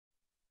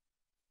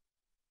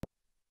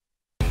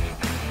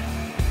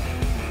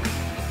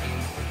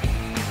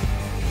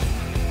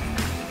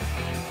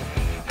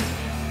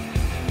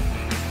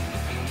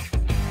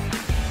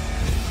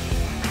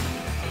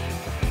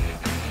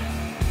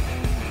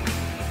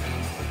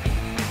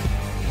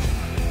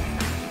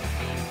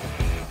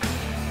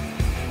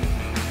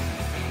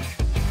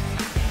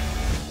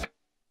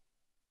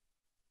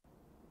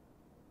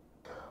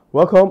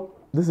Welcome.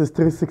 This is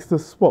 360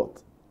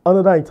 Sport.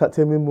 Another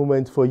entertainment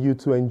moment for you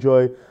to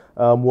enjoy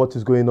what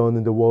is going on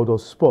in the world of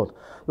sport.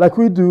 Like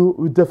we do,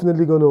 we're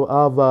definitely going to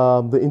have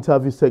the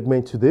interview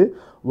segment today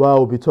where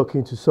we'll be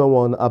talking to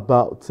someone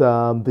about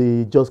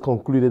the just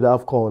concluded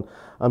AFCON.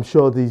 I'm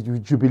sure the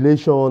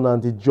jubilation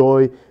and the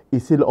joy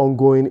is still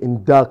ongoing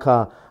in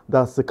Dakar.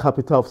 That's the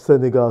capital of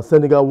Senegal.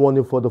 Senegal won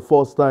it for the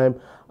first time,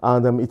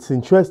 and it's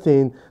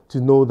interesting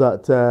to know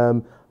that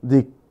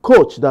the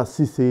coach, that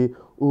Cisse,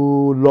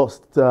 who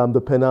lost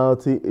the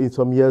penalty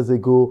some years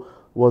ago,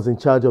 was in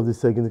charge of the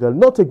Senegal.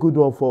 Not a good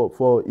one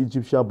for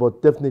Egyptian,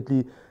 but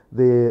definitely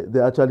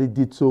they actually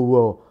did so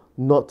well.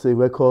 Not a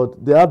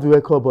record. They have the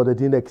record, but they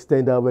didn't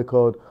extend that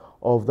record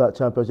of that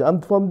championship.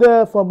 And from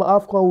there, from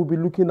AFCON, we'll be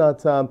looking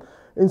at,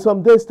 in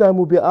some days' time,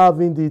 we'll be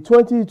having the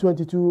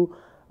 2022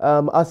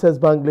 Access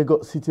Bank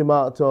Lagos City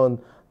Marathon.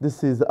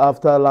 This is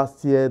after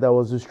last year that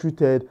was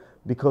restricted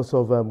because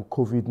of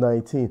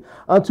COVID-19.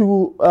 And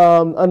to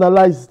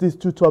analyze these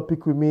two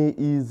topics with me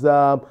is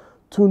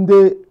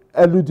Tunde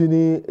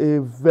Eludini,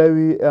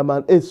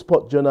 a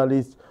sport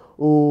journalist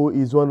who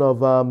is one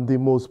of the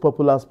most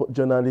popular sport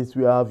journalists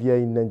we have here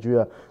in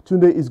Nigeria.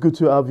 Tunde, it's good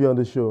to have you on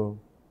the show.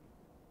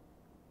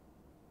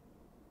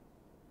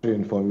 To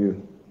inform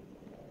you.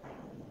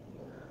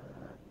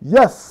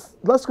 Yes,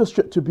 let's go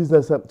straight to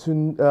business.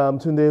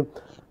 Tunde,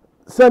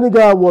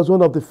 Senegal was one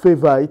of the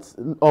favorites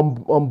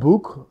on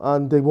book,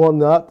 and they won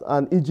that.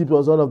 And Egypt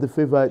was one of the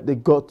favorites. They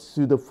got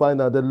to the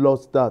final. They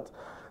lost that.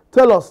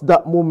 Tell us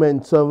that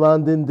moment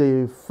surrounding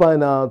the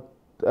final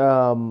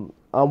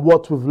and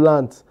what we've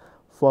learned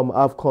from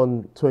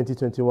AFCON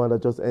 2021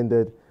 that just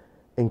ended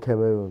in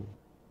Cameroon.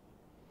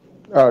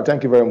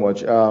 Thank you very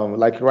much.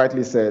 Like you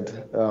rightly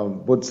said,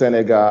 both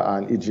Senegal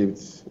and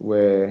Egypt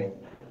were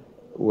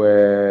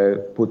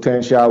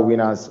potential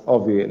winners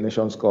of the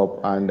Nations Cup,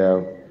 and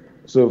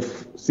so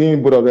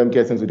seeing both of them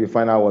get into the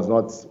final was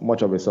not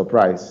much of a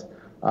surprise.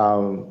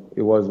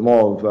 It was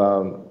more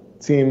of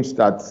teams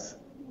that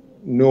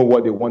know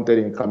what they wanted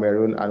in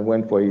Cameroon and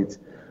went for it.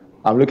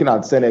 I'm looking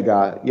at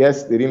Senegal.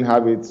 Yes, they didn't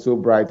have it so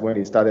bright when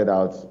they started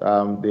out.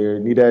 They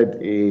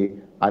needed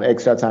an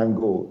extra time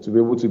goal to be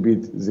able to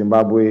beat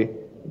Zimbabwe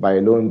by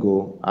a lone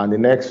goal. And the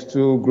next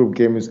two group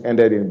games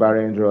ended in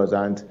barren draws.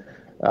 And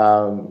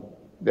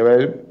there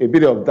was a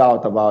bit of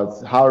doubt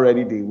about how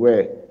ready they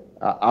were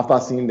after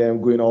seeing them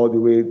going all the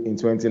way in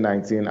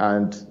 2019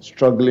 and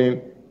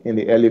struggling in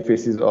the early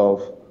phases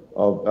of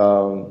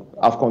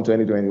AFCON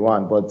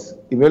 2021. But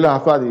immediately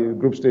after the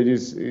group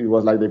stages, it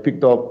was like they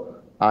picked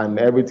up and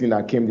everything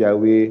that came their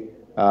way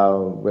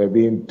were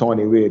being torn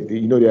away.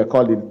 They are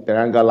called the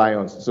Teranga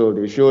Lions. So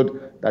they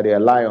showed that they are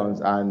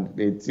lions, and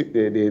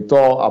they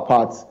tore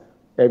apart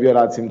every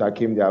other team that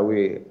came their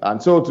way.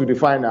 And so to the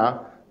final,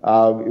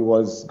 it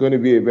was going to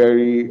be a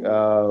very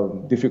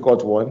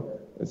difficult one.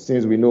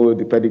 Since we know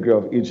the pedigree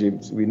of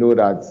Egypt, we know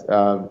that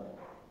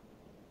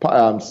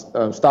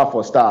star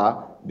for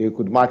star, they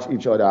could match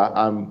each other.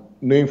 And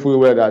knowing fully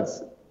well that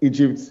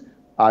Egypt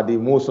are the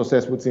most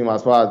successful team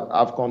as far as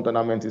AFCON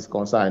tournament is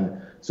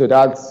concerned. So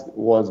that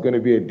was going to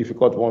be a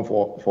difficult one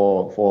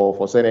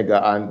for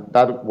Senegal, and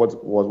that was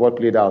what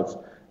played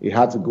out. It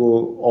had to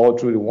go all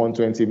through the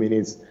 120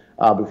 minutes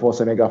before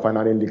Senegal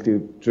finally licked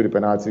it through the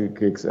penalty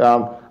kicks.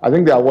 I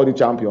think they are worthy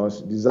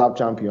champions, deserved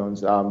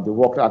champions. They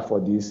worked hard for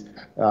this,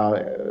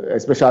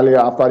 especially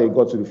after they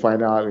got to the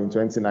final in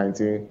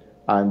 2019,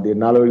 and they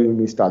narrowly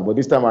missed that. But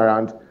this time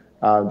around,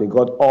 they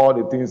got all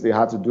the things they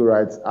had to do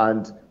right,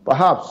 and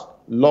perhaps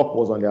luck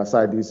was on their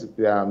side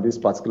this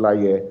particular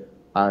year,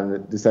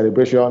 and the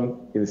celebration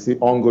is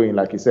ongoing,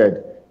 like you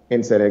said,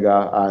 in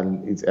Senegal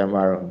and its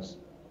environs.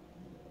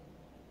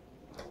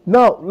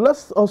 Now,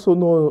 let's also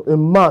know in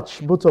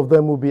March, both of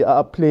them will be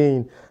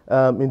playing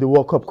in the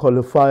World Cup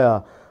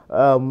qualifier.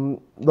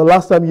 The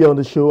last time you were on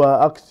the show,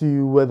 I asked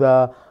you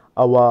whether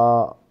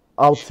our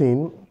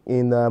outing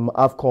in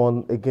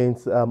AFCON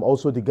against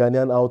also the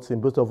Ghanaian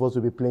outing, both of us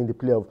will be playing the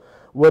playoff,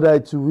 whether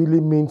it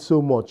really means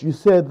so much. You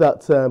said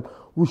that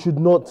we should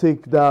not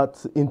take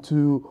that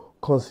into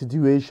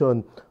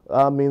consideration.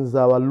 That means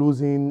our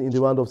losing in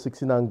the round of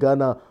 16 and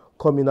Ghana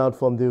coming out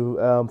from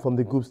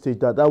the group stage,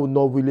 that would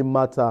not really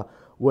matter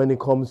when it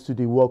comes to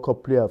the World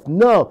Cup playoff.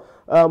 Now,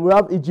 we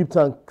have Egypt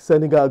and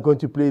Senegal going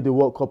to play the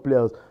World Cup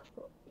playoffs.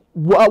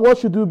 What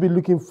should we be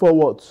looking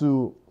forward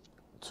to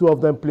two of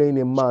them playing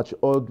a match,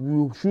 or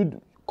we should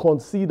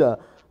consider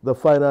the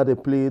final they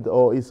played,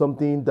 or is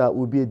something that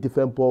would be a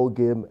different ball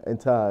game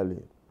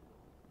entirely?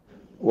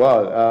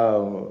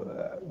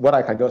 Well, what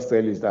I can just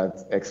tell you is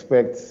that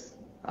expect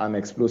an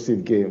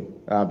explosive game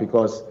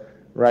because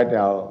right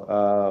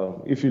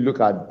now, if you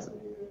look at,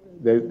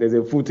 there's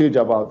a footage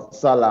about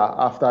Salah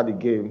after the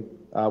game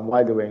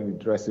while they were in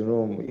the dressing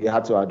room. He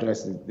had to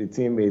address the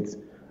teammates,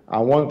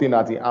 and one thing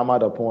that he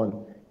hammered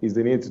upon is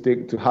the need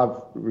to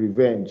have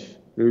revenge.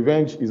 The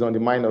revenge is on the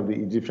mind of the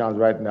Egyptians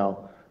right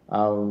now.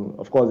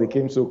 Of course, they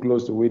came so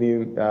close to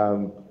winning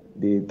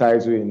the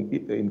title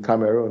in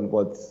Cameroon,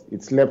 but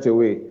it slipped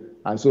away.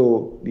 And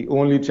so the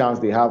only chance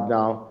they have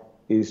now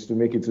is to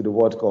make it to the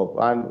World Cup.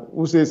 And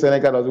who says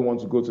Senegal doesn't want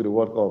to go to the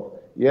World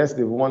Cup? Yes,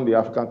 they've won the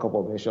African Cup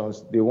of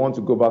Nations. They want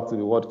to go back to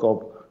the World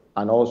Cup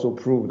and also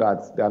prove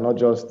that they are not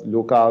just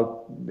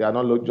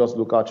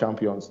local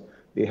champions.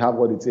 They have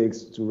what it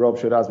takes to rub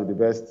shoulders with the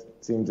best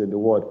teams in the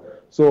world.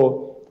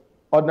 So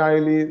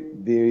ordinarily,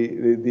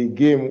 the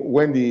game,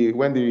 when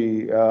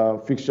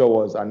the fixture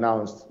was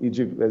announced,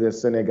 Egypt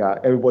versus Senegal,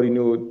 everybody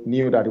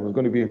knew that it was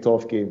going to be a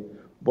tough game.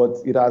 But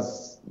it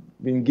has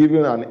been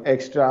given an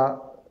extra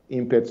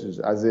impetus,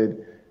 as the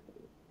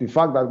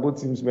fact that both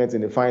teams met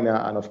in the final,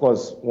 and of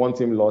course one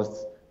team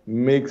lost,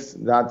 makes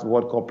that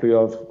World Cup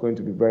playoff going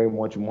to be very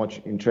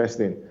much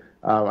interesting.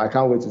 I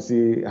can't wait to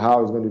see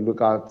how it's going to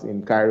look out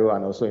in Cairo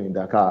and also in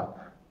Dakar.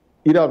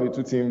 Either of the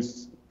two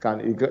teams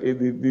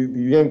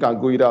the game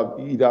can go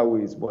either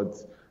ways, but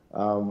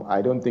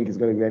I don't think it's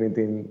going to be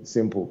anything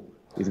simple.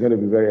 It's going to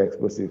be very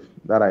explosive.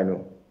 That I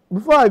know.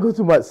 Before I go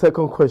to my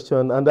second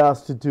question, and that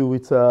has to do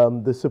with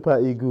the Super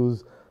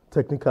Eagles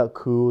technical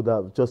crew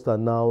that just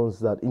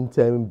announced that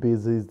interim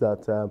basis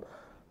that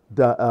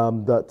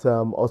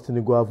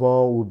Austin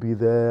Iguavon will be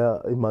there,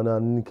 Emmanuel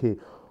Nike.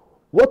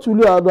 What will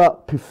you rather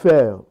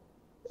prefer,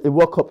 a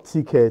World Cup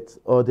ticket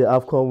or the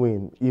AFCON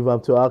win, if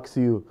I'm to ask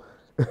you?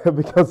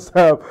 Because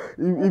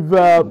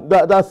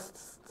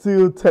that's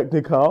still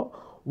technical.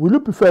 Will you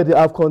prefer the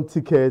AFCON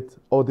ticket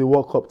or the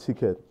World Cup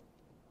ticket?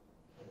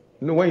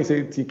 No, when you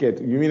say ticket,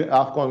 you mean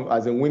AFCON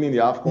as in winning the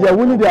AFCON? Yeah,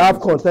 winning the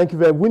AFCON. Thank you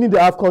very much. Winning the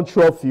AFCON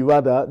trophy,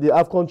 rather, the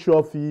AFCON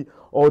trophy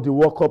or the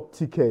World Cup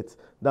ticket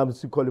that is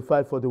to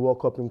qualify for the World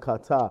Cup in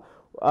Qatar.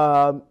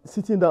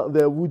 Sitting down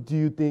there, would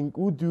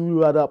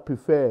you rather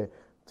prefer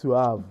to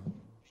have?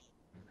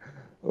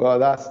 Well,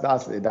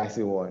 that's a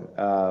dicey one.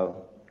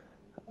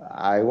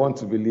 I want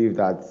to believe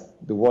that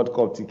the World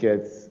Cup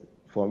ticket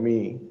for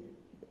me,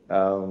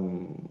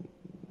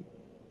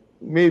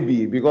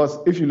 maybe, because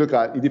if you look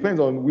at it,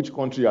 depends on which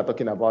country you're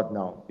talking about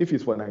now. If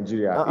it's for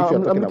Nigeria,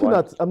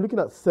 I'm looking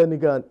at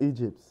Senegal and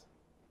Egypt.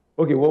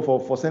 Okay, well,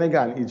 for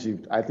Senegal and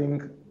Egypt, I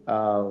think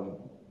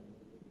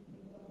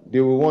they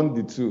will want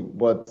the two,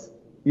 but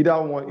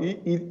either one.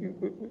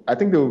 I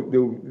think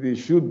they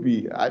should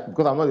be,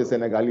 because I'm not a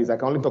Senegalese. I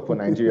can only talk for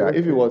Nigeria.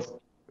 If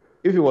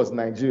it was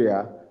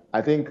Nigeria,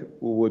 I think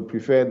we would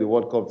prefer the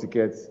World Cup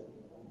ticket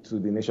to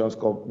the Nations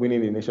Cup, winning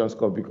the Nations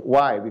Cup.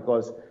 Why?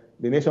 Because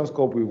the Nations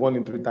Cup, we've won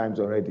it 3 times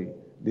already.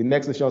 The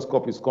next Nations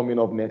Cup is coming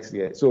up next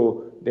year.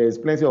 So there's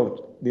plenty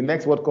of, the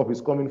next World Cup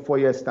is coming 4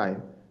 years'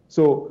 time.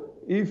 So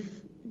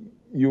if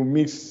you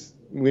miss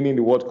winning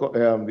the World Cup,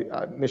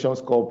 the Nations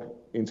Cup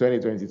in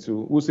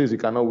 2022, who says you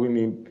cannot win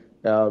in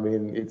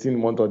 18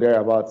 months or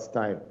thereabouts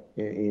time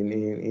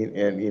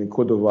in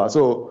Côte d'Ivoire?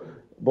 So,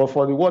 but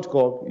for the World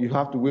Cup, you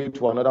have to wait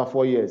for another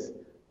 4 years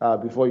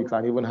before you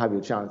can even have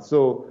a chance.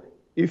 So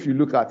if you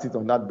look at it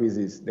on that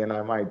basis, then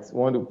I might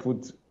want to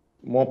put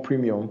more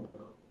premium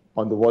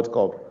on the World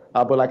Cup.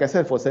 But like I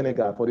said, for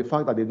Senegal, for the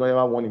fact that they've not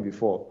ever won it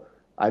before,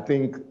 I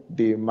think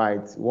they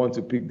might want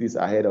to pick this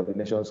ahead of the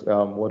Nations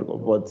World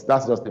Cup. But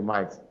that's just the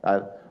might.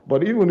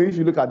 But even if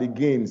you look at the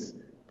gains,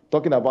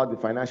 talking about the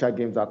financial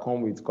gains that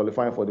come with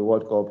qualifying for the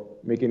World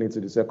Cup, making it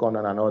to the second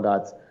and all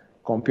that,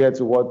 compared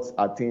to what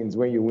attains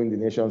when you win the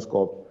Nations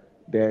Cup,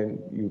 then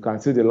you can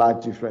see the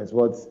large difference.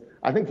 But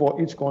I think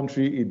for each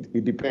country,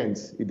 it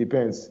depends. It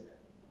depends.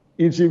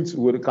 Egypt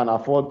can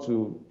afford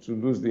to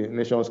lose the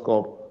Nations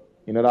Cup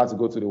in order to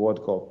go to the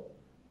World Cup.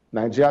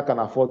 Nigeria can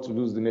afford to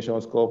lose the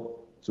Nations Cup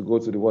to go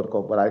to the World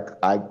Cup. But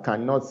I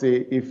cannot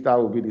say if that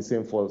will be the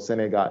same for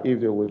Senegal,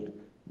 if they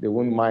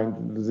wouldn't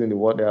mind losing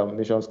the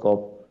Nations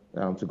Cup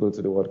to go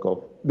to the World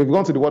Cup. They've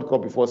gone to the World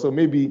Cup before, so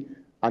maybe,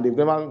 and they've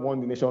never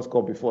won the Nations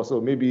Cup before,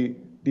 so maybe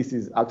this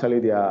is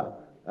actually their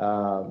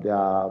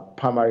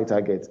primary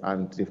target,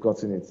 and they've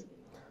gotten it.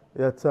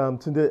 Yeah,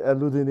 Tunde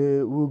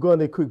Eludini, we'll go on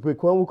a quick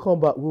break. When we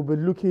come back, we'll be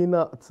looking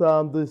at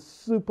the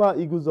Super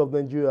Eagles of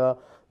Nigeria,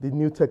 the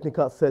new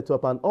technical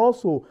setup, and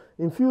also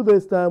in few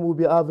days' time, we'll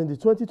be having the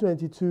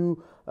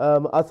 2022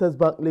 Access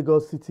Bank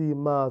Lagos City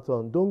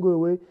Marathon. Don't go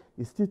away,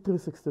 it's still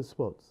 360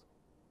 Sports.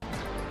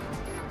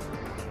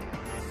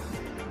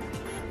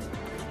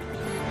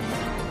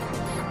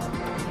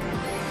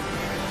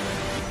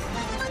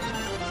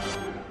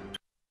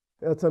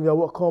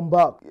 Welcome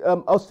back.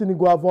 Austin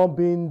Iguavon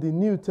being the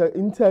new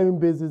interim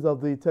basis of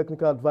the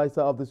technical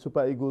advisor of the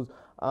Super Eagles,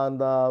 and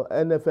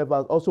NFF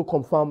has also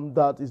confirmed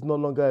that it's no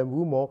longer a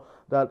rumor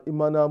that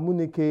Emmanuel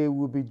Munike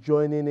will be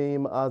joining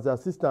him as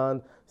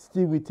assistant,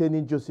 still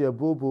retaining Josie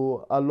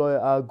Bobo, Aloy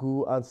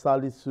Agu, and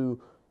Salisu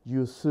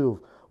Yusuf.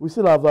 We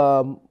still have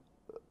Tunde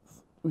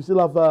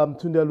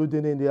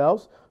Eludini in the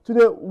house.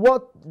 Tunde,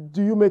 what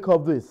do you make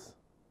of this?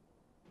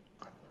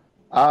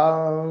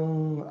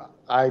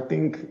 I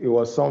think it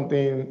was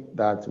something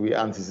that we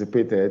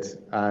anticipated,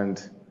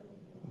 and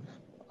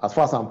as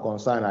far as I'm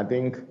concerned, I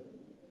think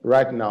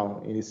right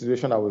now, in the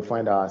situation that we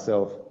find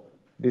ourselves,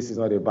 this is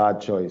not a bad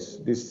choice.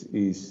 This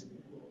is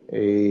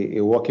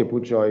a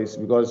workable choice,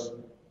 because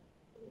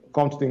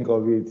come to think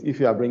of it, if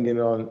you are bringing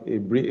on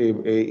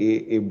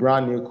a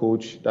brand new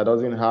coach that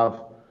doesn't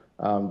have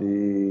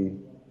the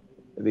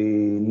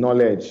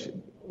knowledge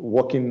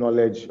working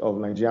knowledge of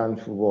Nigerian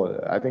football.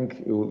 I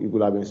think it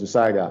would have been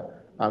suicidal.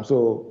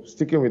 So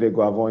sticking with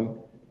Eguavon,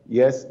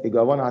 yes,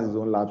 Eguavon has his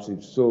own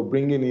lapses. So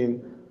bringing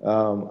in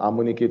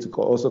Amunike to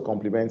also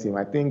complement him,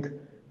 I think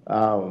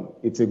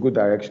it's a good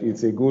direction.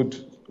 It's a good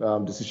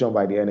decision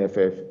by the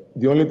NFF.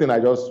 The only thing I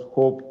just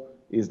hope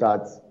is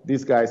that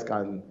these guys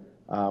can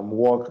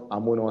work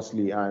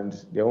harmoniously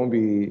and there won't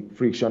be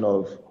friction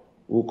of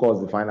who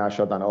calls the final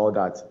shot and all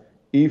that.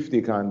 If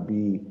they can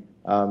be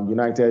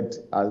united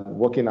as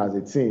working as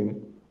a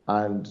team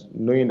and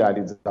knowing that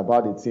it's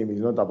about the team,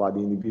 it's not about the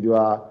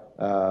individual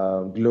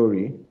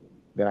glory,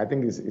 then I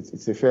think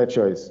it's a fair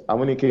choice.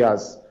 Amunike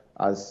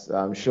has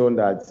shown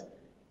that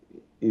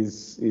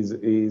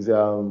is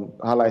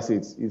how I say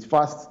it, he's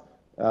fast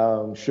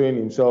showing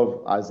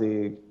himself as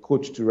a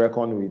coach to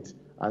reckon with.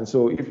 And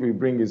so if we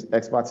bring his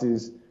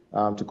expertise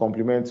to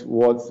complement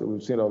what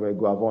we've seen of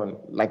Eguavon,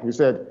 like we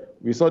said,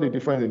 we saw the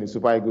difference in the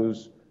Super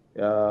Eagles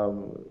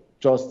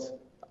just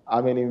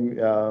how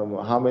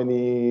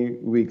many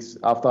weeks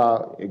after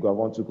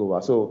Eguavon took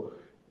over. So,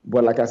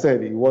 but like I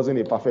said, it wasn't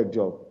a perfect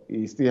job.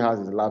 He still has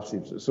his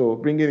lapses. So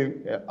bringing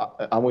in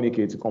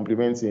Amunike to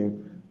complement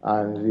him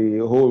and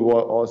the whole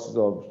horses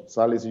of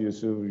Salisu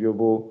Yusuf,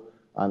 Yobo,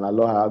 and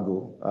Aloha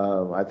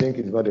Ago, I think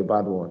it's not a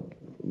bad one.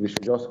 We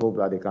should just hope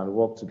that they can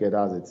work together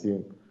as a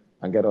team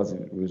and get us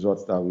the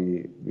results that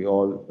we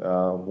all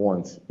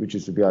want, which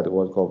is to be at the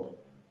World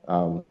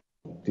Cup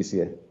this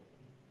year.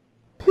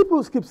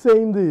 People keep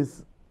saying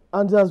this,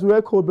 and as we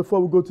echo before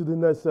we go to the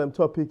next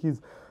topic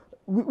is,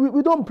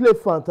 we don't play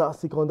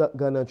fantastic on that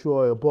Ghana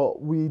Troy,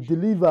 but we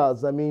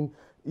delivers. I mean,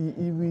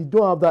 we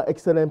don't have that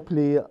excellent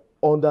play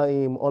under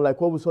him,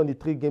 unlike what we saw in the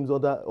 3 games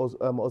under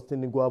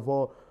Austin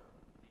Eguavon.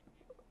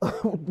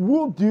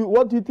 What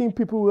do you think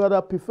people would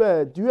rather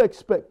prefer? Do you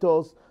expect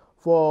us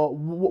for,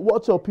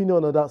 what's your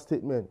opinion on that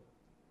statement?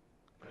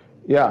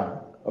 Yeah,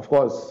 of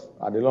course,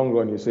 at the long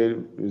run, you say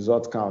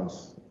result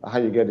counts. How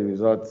you get the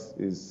results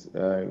is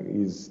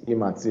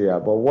immaterial.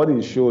 But what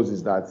it shows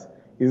is that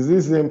is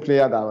this same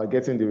player that we're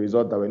getting the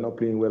result that we're not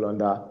playing well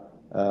under,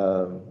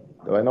 that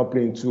we're not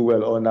playing too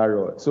well under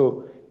Rod.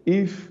 So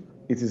if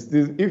it's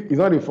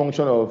not a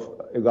function of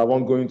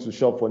Eguavon going to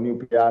shop for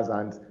new players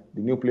and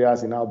the new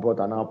players he now brought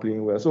are now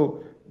playing well.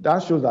 So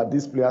that shows that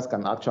these players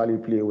can actually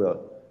play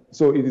well.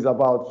 So it is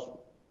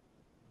about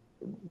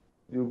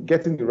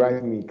getting the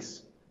right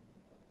mix.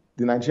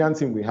 The Nigerian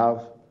team we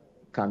have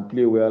can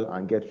play well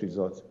and get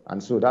results.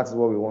 And so that's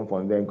what we want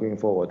from them going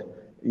forward.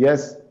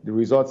 Yes, the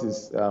result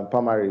is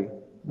primary.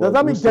 Does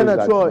that mean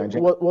Ghana Troy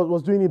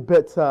was doing it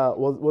better?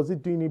 Was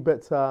it doing it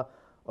better?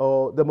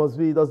 Or there must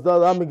be, does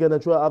that mean Ghana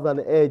Troy have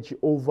an edge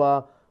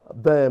over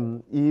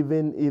them,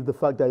 even if the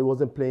fact that he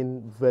wasn't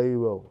playing very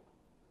well?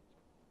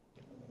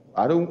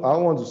 I don't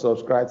want to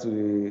subscribe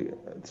to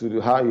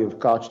the how you've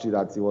couched it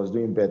that he was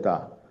doing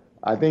better.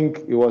 I think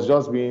it was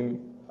just being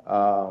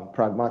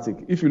pragmatic.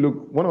 If you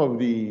look, one of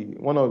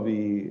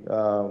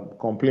the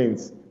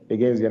complaints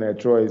against Ghana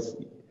Troy is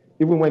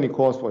even when he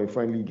calls for a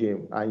friendly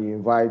game and you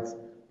invite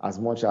as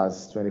much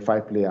as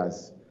 25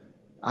 players,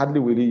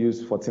 hardly will he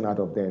use 14 out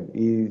of them.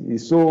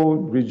 He's so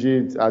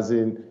rigid, as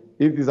in,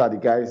 if these are the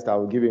guys that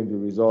will give him the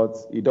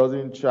results, he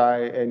doesn't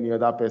try any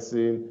other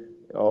person.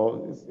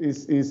 Or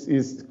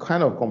it's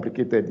kind of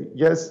complicated.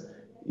 Yes,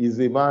 he's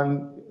a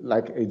man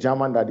like a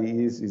German that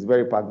he is. He's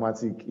very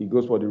pragmatic. He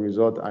goes for the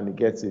result and he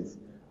gets it.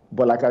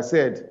 But like I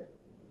said,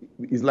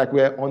 it's like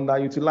we're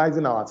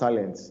underutilizing our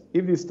talents.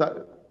 If you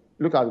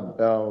look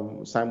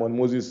at Simon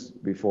Moses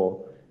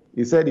before,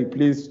 he said he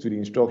plays to the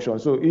instruction.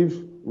 So if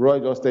Roy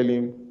just tell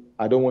him,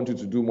 I don't want you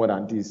to do more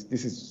than this,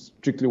 this is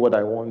strictly what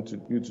I want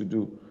you to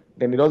do,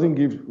 then it doesn't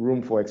give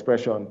room for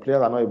expression.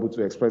 Players are not able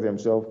to express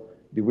themselves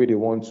the way they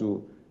want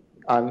to.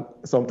 And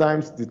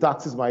sometimes the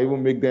tactics might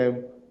even make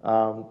them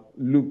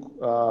look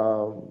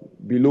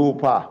below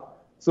par.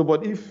 So,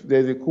 but if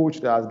there's a coach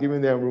that has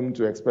given them room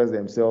to express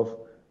themselves,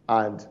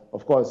 and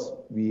of course,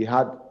 we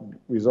had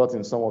results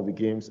in some of the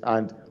games,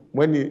 and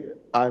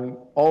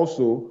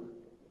also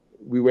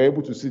we were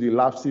able to see the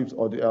lapses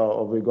of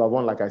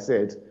Eguavon, like I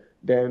said,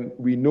 then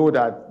we know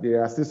that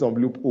there are still some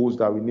loopholes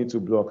that we need to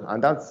block,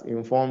 and that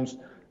informs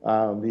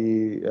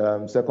the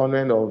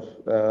secondment of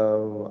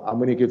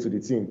Amunike to the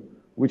team,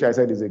 which I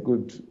said is a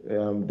good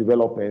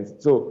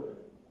development. So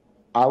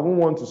I won't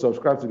want to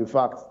subscribe to the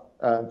fact,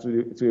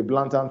 to a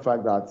blatant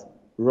fact that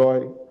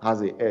Roy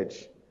has an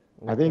edge.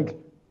 Okay. I think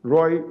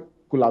Roy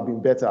could have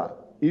been better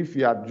if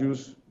he had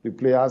used the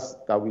players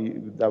that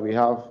we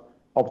have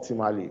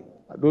optimally.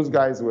 Those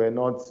guys were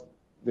not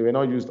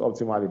used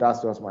optimally.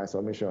 That's just my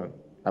submission.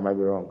 I might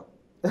be wrong.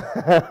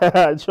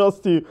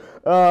 Just to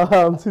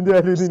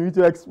alluding with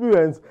your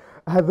experience,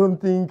 I don't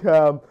think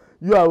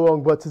you are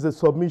wrong, but it's a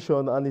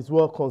submission and it's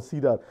well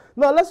considered.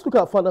 Now let's look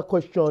at further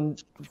question.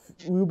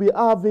 We'll be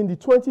having the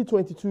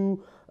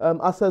 2022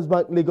 Access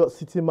Bank Lagos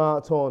City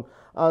Marathon,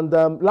 and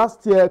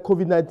last year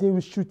COVID-19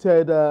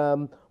 restricted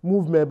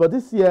movement, but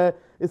this year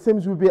it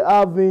seems we'll be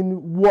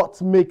having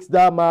what makes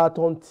that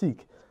marathon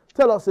tick.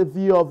 Tell us a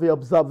view of the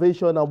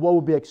observation and what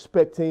we'll be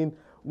expecting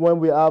when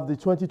we have the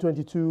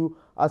 2022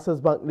 Access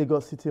Bank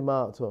Lagos City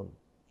Marathon?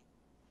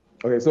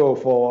 Okay, so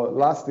for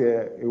last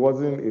year, it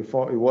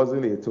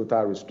wasn't a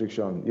total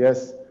restriction.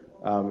 Yes,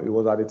 it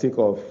was at the tick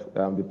of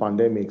the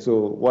pandemic.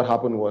 So what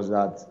happened was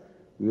that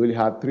we only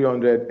had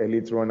 300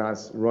 elite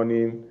runners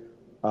running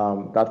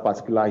that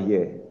particular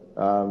year.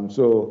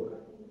 So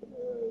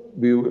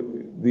the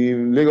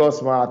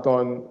Lagos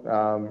Marathon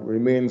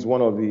remains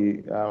one of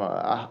the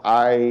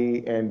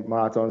high-end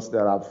marathons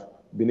that have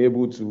been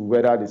able to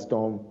weather the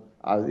storm,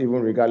 as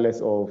even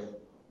regardless of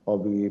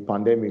the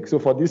pandemic. So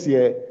for this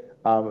year,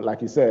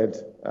 like you said,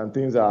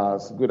 things are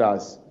as good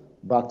as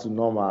back to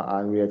normal,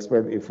 and we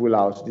expect a full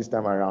house this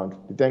time around.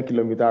 The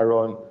 10-kilometer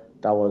run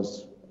that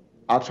was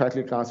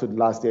actually cancelled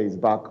last year is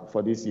back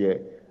for this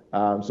year.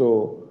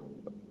 So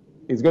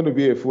it's going to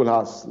be a full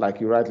house,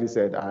 like you rightly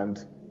said,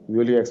 and we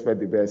really expect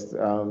the best.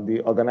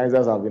 The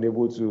organizers have been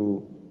able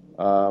to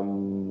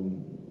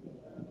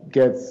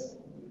get,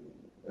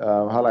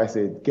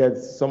 get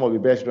some of the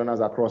best runners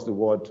across the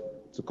world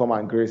to come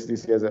and grace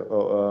this year's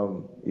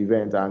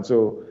event. And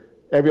so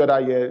every other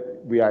year,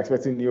 we are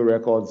expecting new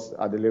records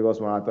at the Lagos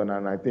Marathon,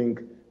 and I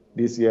think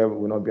this year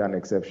will not be an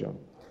exception.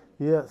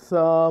 Yes.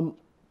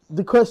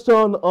 The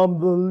question on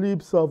the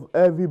lips of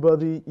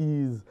everybody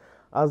is,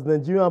 has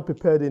Nigeria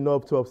prepared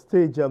enough to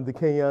upstage the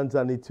Kenyans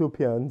and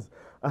Ethiopians?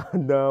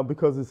 And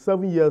because it's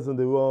 7 years in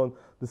the run,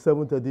 the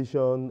 7th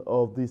edition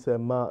of this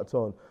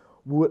marathon.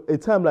 Will a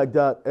time like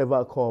that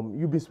ever come?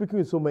 You've been speaking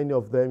with so many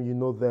of them, you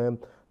know them,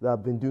 that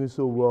have been doing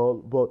so well,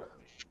 but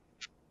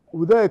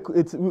will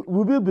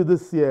it be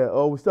this year,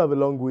 or we still have a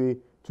long way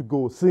to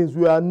go, since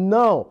we are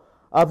now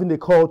having a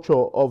culture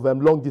of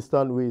long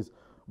distance race?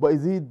 But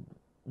is it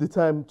the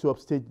time to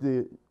upstage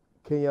the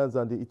Kenyans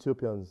and the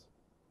Ethiopians?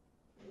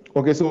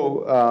 Okay,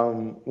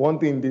 so one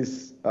thing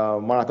this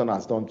marathon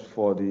has done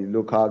for the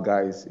local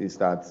guys is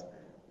that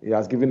it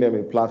has given them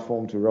a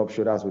platform to rub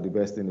shoulders with the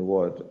best in the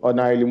world.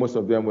 Ordinarily, most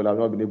of them will have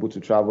not been able to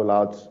travel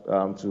out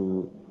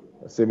to,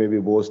 say, maybe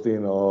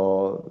Boston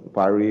or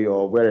Paris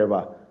or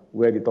wherever,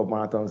 where the top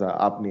marathons are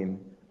happening.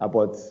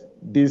 But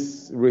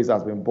this race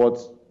has been brought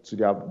to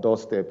their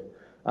doorstep.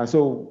 And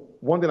so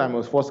one thing I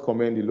must first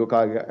commend the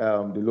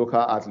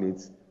local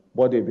athletes.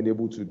 What they've been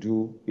able to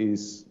do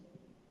is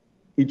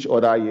each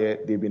other year,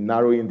 they've been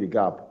narrowing the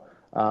gap.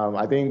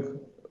 I think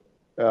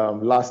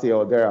last year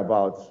or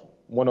thereabouts,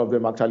 one of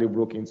them actually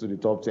broke into the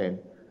top 10,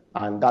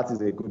 and that's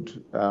a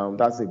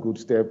good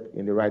step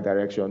in the right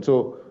direction.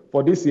 So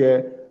for this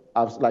year,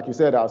 like you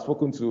said, I've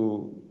spoken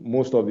to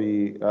most of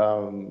the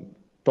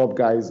top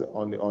guys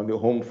on the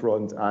home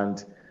front,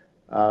 and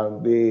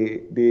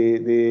they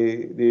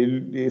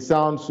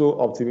sound so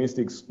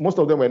optimistic. Most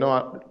of them were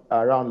not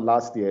around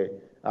last year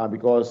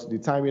because the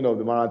timing of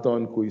the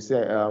marathon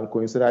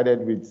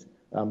coincided with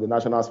the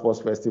National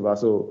Sports Festival.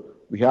 So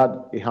we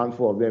had a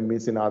handful of them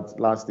missing out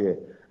last year.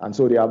 And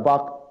so they are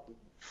back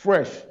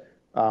fresh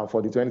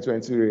for the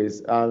 2020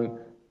 race. And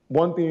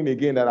one thing,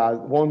 again,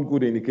 one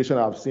good indication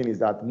I've seen is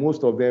that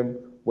most of them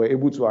were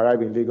able to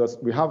arrive in Lagos.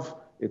 We have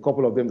a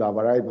couple of them that have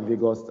arrived in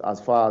Lagos as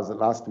far as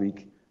last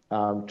week,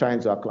 trying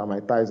to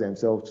acclimatize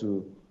themselves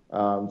to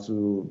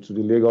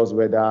the Lagos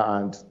weather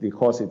and the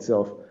course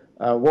itself.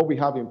 What we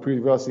have in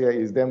previous year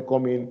is them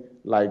coming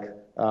like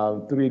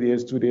 2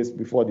 days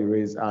before the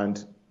race,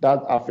 and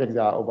that affects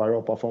their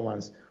overall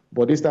performance.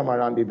 But this time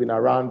around, they've been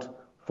around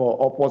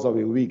for upwards of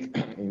a week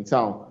in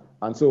town.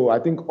 And so I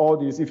think all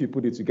this, if you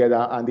put it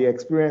together, and the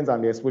experience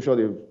and the exposure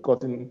they've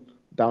gotten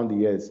down the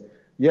years,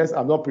 yes,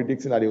 I'm not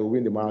predicting that they will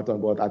win the marathon,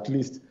 but at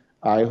least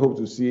I hope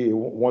to see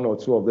one or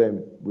two of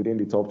them within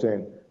the top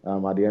 10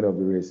 at the end of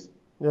the race.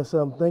 Yes,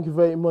 thank you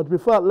very much.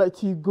 Before I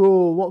let you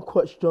go, one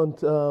question,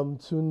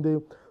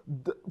 Tunde.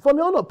 From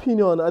your own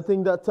opinion, I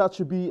think that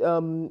should be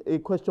a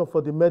question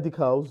for the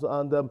medicals.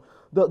 And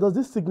does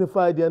this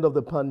signify the end of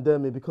the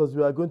pandemic? Because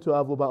we are going to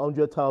have over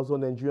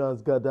 100,000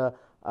 Nigerians gather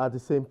at the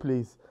same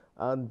place.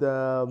 And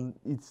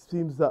it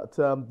seems that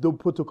the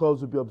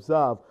protocols will be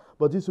observed.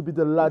 But this will be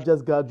the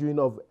largest gathering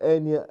of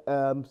any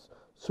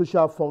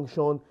social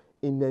function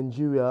in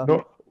Nigeria.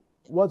 No.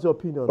 What's your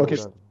opinion on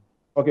that?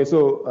 Okay,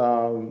 so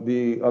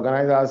the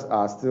organizers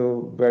are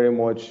still very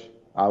much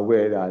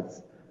aware that,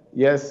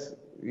 yes,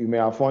 you may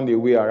have found a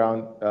way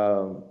around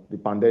the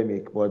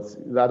pandemic, but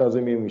that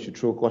doesn't mean we should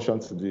throw caution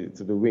to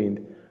the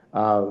wind.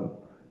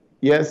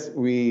 Yes,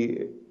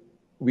 we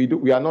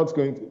are not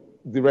going to,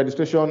 the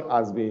registration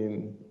has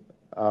been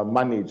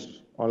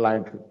managed,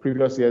 unlike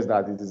previous years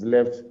that it is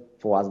left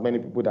for as many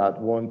people that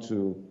want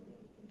to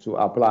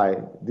apply.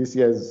 This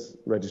year's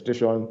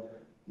registration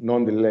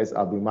nonetheless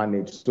have been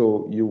managed,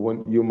 so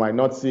you might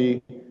not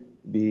see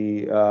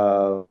the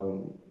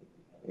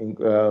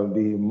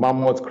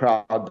mammoth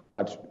crowd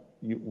that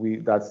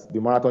the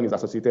marathon is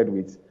associated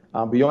with.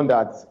 And beyond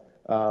that,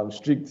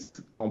 strict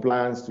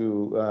compliance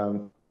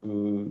to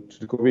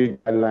the COVID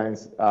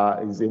guidelines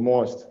is a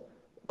must.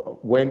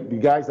 When the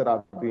guys that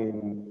have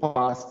been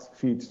past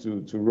fit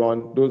to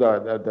run, those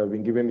that have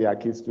been given their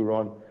kits to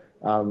run,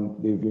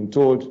 they've been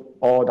told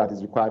all that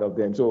is required of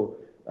them. So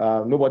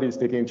nobody is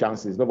taking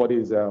chances. Nobody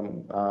is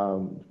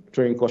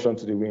throwing caution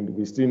to the wind.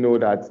 We still know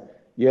that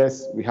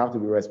yes, we have to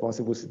be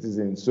responsible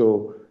citizens.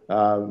 So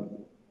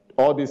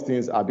all these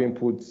things are being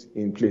put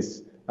in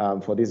place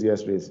for this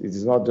year's race. It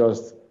is not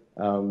just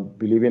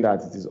believing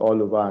that it is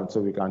all over and so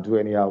we can do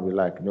anyhow we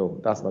like. No,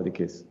 that's not the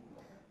case.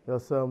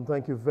 Yes,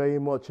 thank you very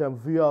much.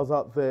 Viewers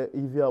out there,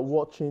 if you are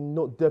watching,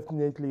 note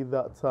definitely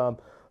that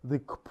the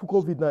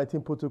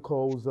COVID-19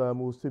 protocols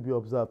will still be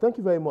observed. Thank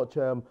you very much,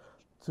 Tunde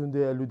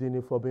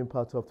Eludini, for being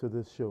part of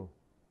today's show.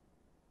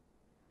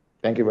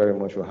 Thank you very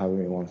much for having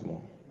me once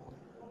more.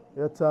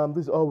 Yet,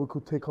 this is all we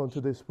could take on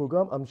today's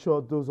program. I'm sure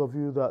those of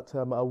you that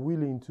are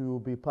willing to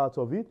be part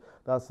of it,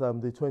 that's the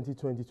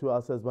 2022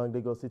 Access Bank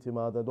Lagos City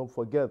Marathon. Don't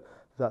forget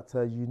that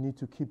you need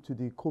to keep to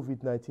the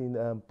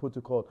COVID-19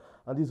 protocol.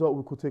 And this is all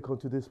we could take on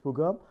today's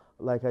program.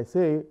 Like I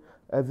say,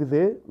 every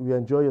day, you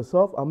enjoy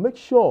yourself and make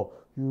sure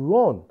you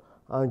run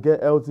and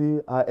get healthy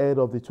ahead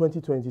of the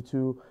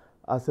 2022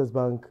 Access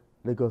Bank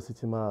Lagos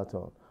City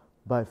Marathon.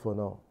 Bye for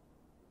now.